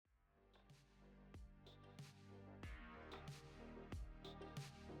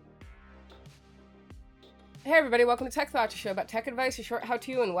Hey everybody, welcome to Tech Thoughts, a show about tech advice, a short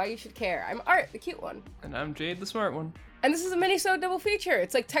how-to, and why you should care. I'm Art, the cute one. And I'm Jade, the smart one. And this is a mini-sode double feature.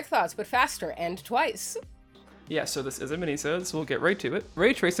 It's like Tech Thoughts, but faster, and twice. Yeah, so this is a mini-sode, so we'll get right to it.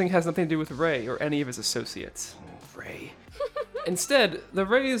 Ray tracing has nothing to do with Ray or any of his associates. Ray. Instead, the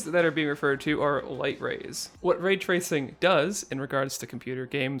rays that are being referred to are light rays. What ray tracing does, in regards to computer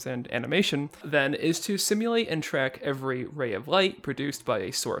games and animation, then is to simulate and track every ray of light produced by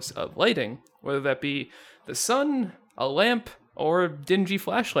a source of lighting, whether that be the sun, a lamp, or a dingy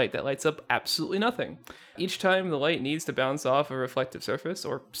flashlight that lights up absolutely nothing. Each time the light needs to bounce off a reflective surface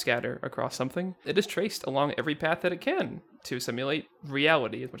or scatter across something, it is traced along every path that it can to simulate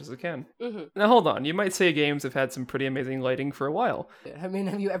reality as much as it can. Mm-hmm. Now hold on, you might say games have had some pretty amazing lighting for a while. I mean,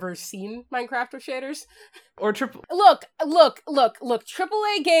 have you ever seen Minecraft with shaders? Or triple... Look,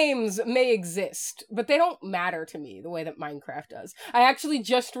 AAA games may exist, but they don't matter to me the way that Minecraft does. I actually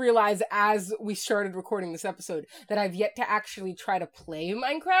just realized as we started recording this episode that I've yet to actually try to play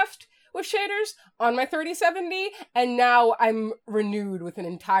Minecraft with shaders on my 3070, and now I'm renewed with an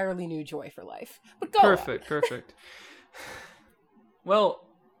entirely new joy for life. But go on. Perfect. Well,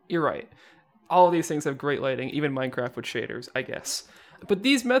 you're right. All of these things have great lighting, even Minecraft with shaders, I guess. But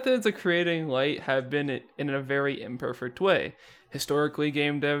these methods of creating light have been in a very imperfect way. Historically,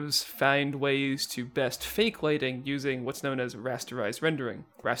 game devs find ways to best fake lighting using what's known as rasterized rendering.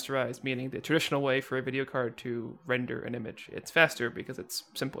 Rasterized meaning the traditional way for a video card to render an image. It's faster because it's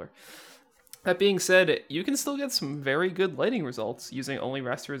simpler. That being said, you can still get some very good lighting results using only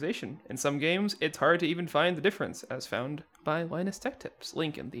rasterization. In some games, it's hard to even find the difference, as found by Linus Tech Tips,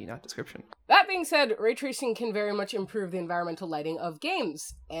 link in the description. That being said, ray tracing can very much improve the environmental lighting of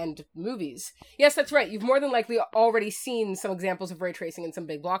games and movies. Yes, that's right, you've more than likely already seen some examples of ray tracing in some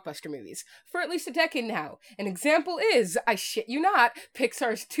big blockbuster movies, for at least a decade now. An example is, I shit you not,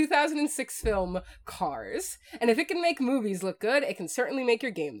 Pixar's 2006 film, Cars. And if it can make movies look good, it can certainly make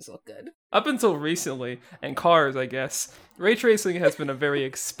your games look good. Up until recently, and Cars, I guess, ray tracing has been a very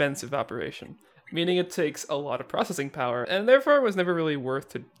expensive operation, meaning it takes a lot of processing power, and therefore it was never really worth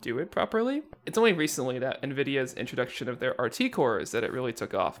to do it properly. It's only recently that NVIDIA's introduction of their RT cores that it really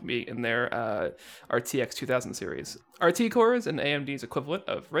took off, in their RTX 2000 series. RT cores, and AMD's equivalent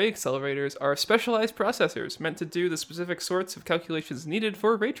of ray accelerators, are specialized processors meant to do the specific sorts of calculations needed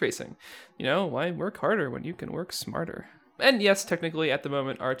for ray tracing. You know, why work harder when you can work smarter? And yes, technically at the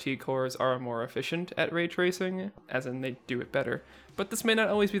moment RT cores are more efficient at ray tracing, as in they do it better. But this may not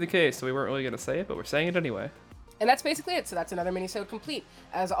always be the case, so we weren't really going to say it, but we're saying it anyway. And that's basically it, so that's another mini-sode complete.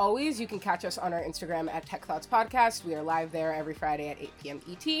 As always, you can catch us on our Instagram at Tech Thoughts Podcast. We are live there every Friday at 8 p.m.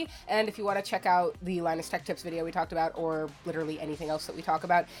 ET. And if you want to check out the Linus Tech Tips video we talked about, or literally anything else that we talk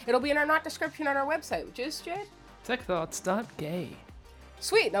about, it'll be in our not description on our website, which is, Jade? Techthoughts.gay.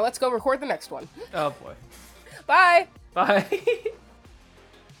 Sweet, now let's go record the next one. Oh boy. Bye! Bye.